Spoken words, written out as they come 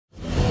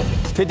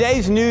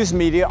Today's news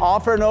media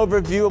offer an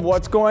overview of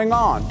what's going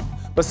on,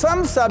 but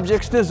some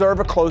subjects deserve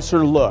a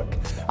closer look.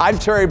 I'm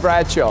Terry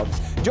Bradshaw.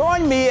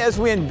 Join me as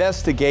we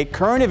investigate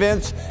current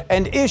events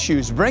and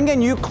issues, bringing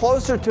you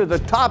closer to the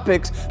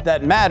topics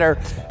that matter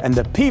and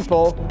the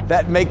people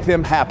that make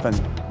them happen.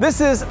 This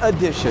is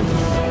Edition.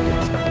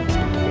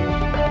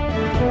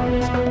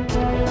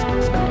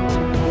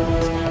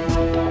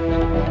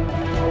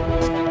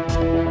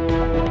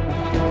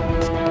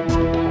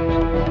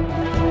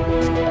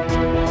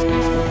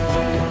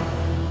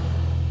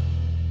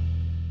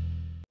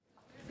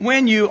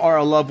 When you or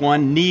a loved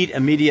one need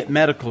immediate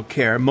medical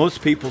care,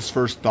 most people's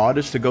first thought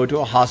is to go to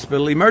a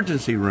hospital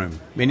emergency room.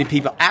 Many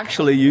people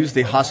actually use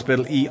the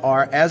hospital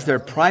ER as their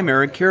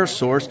primary care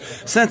source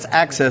since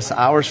access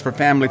hours for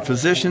family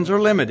physicians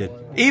are limited.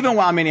 Even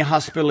while many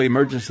hospital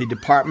emergency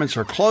departments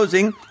are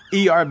closing,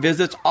 ER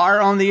visits are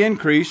on the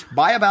increase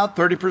by about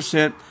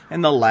 30%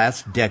 in the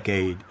last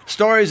decade.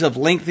 Stories of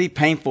lengthy,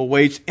 painful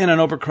waits in an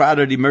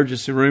overcrowded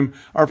emergency room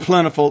are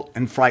plentiful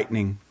and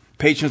frightening.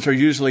 Patients are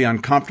usually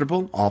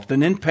uncomfortable,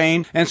 often in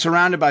pain, and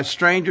surrounded by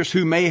strangers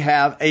who may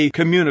have a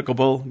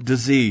communicable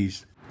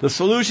disease. The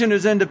solution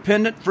is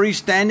independent,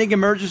 freestanding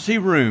emergency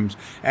rooms,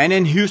 and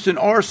in Houston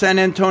or San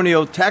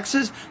Antonio,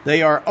 Texas,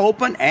 they are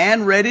open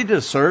and ready to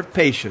serve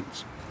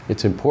patients.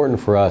 It's important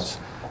for us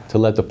to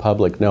let the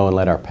public know and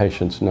let our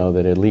patients know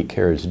that elite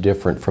care is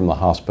different from the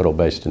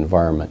hospital-based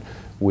environment.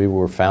 We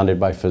were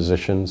founded by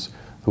physicians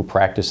who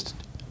practiced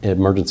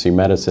emergency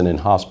medicine in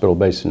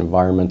hospital-based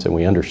environments, and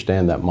we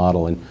understand that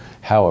model and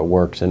how it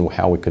works and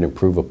how we can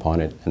improve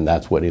upon it, and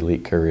that's what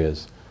elite care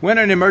is. When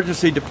an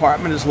emergency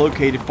department is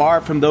located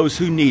far from those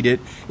who need it,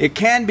 it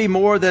can be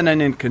more than an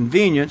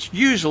inconvenience.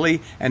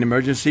 Usually, an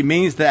emergency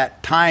means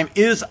that time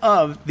is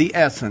of the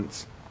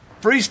essence.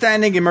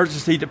 Freestanding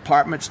emergency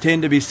departments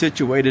tend to be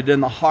situated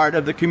in the heart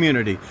of the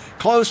community,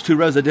 close to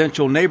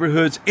residential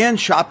neighborhoods in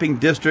shopping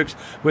districts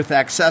with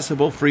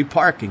accessible free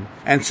parking.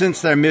 And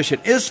since their mission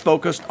is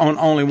focused on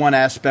only one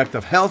aspect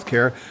of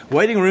healthcare,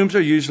 waiting rooms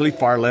are usually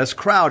far less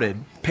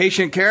crowded.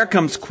 Patient care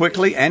comes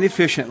quickly and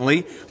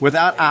efficiently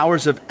without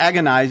hours of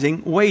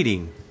agonizing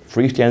waiting.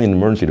 Freestanding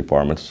emergency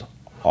departments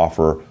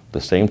offer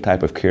the same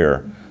type of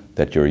care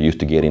that you're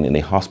used to getting in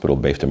a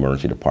hospital-based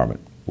emergency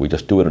department. We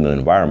just do it in an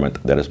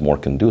environment that is more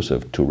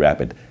conducive to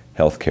rapid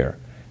health care.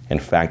 In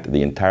fact,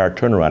 the entire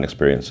turnaround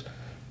experience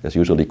is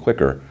usually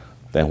quicker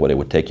than what it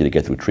would take you to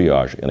get through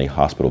triage in a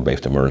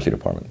hospital-based emergency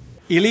department.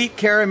 Elite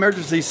Care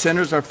Emergency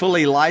Centers are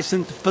fully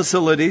licensed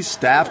facilities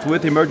staffed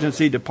with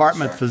emergency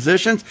department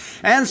physicians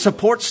and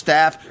support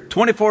staff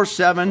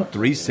 24/7,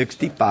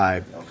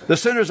 365. The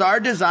centers are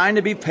designed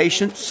to be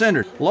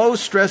patient-centered,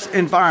 low-stress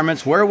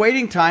environments where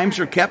waiting times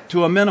are kept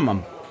to a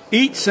minimum.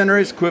 Each center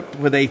is equipped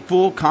with a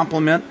full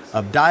complement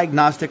of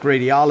diagnostic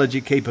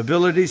radiology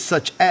capabilities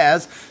such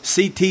as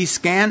CT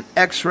scan,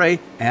 X-ray,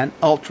 and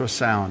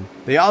ultrasound.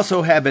 They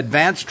also have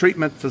advanced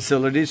treatment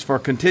facilities for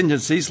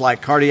contingencies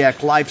like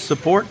cardiac life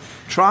support,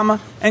 trauma,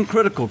 and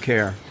critical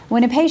care.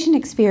 When a patient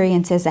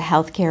experiences a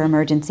healthcare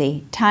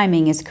emergency,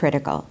 timing is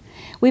critical.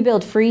 We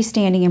build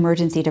freestanding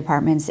emergency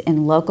departments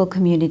in local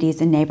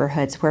communities and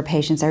neighborhoods where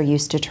patients are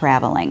used to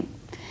traveling.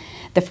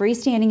 The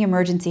freestanding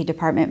emergency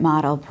department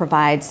model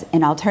provides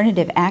an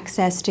alternative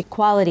access to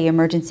quality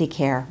emergency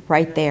care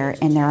right there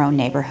in their own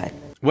neighborhood.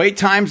 Wait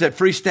times at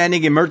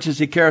freestanding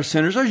emergency care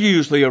centers are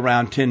usually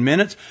around 10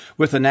 minutes,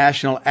 with the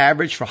national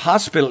average for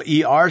hospital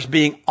ERs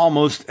being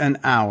almost an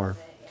hour.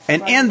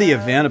 And in the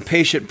event a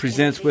patient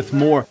presents with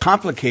more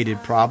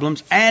complicated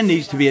problems and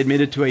needs to be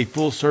admitted to a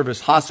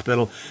full-service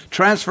hospital,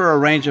 transfer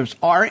arrangements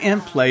are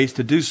in place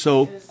to do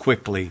so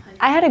quickly.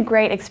 I had a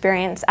great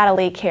experience at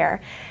Elite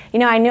Care. You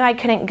know, I knew I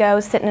couldn't go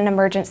sit in an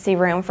emergency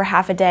room for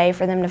half a day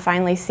for them to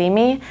finally see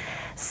me.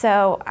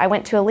 So I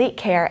went to Elite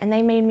Care and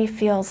they made me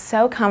feel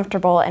so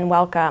comfortable and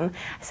welcome.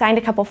 I signed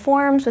a couple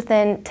forms.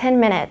 Within 10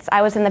 minutes,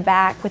 I was in the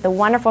back with a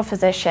wonderful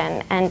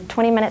physician, and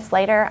 20 minutes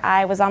later,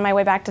 I was on my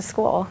way back to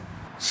school.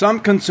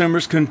 Some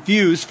consumers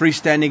confuse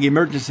freestanding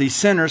emergency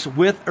centers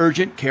with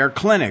urgent care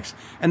clinics,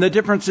 and the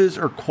differences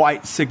are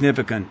quite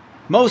significant.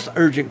 Most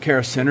urgent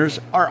care centers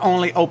are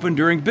only open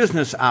during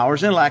business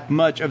hours and lack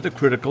much of the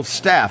critical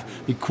staff,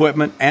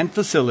 equipment, and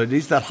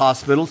facilities that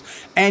hospitals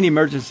and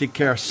emergency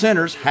care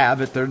centers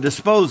have at their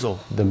disposal.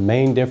 The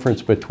main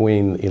difference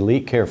between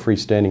Elite Care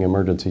Freestanding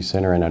Emergency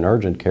Center and an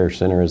urgent care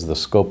center is the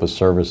scope of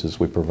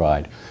services we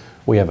provide.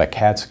 We have a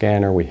CAT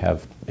scanner, we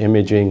have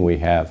imaging, we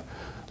have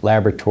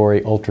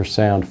laboratory,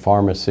 ultrasound,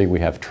 pharmacy,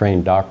 we have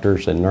trained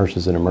doctors and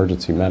nurses in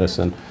emergency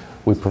medicine.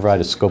 We provide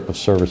a scope of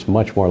service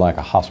much more like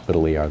a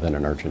hospital ER than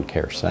an urgent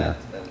care center.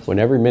 When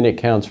every minute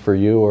counts for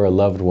you or a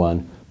loved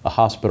one, a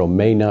hospital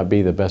may not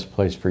be the best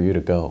place for you to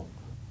go.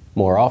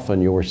 More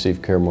often, you'll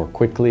receive care more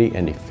quickly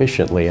and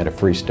efficiently at a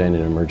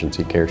freestanding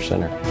emergency care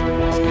center.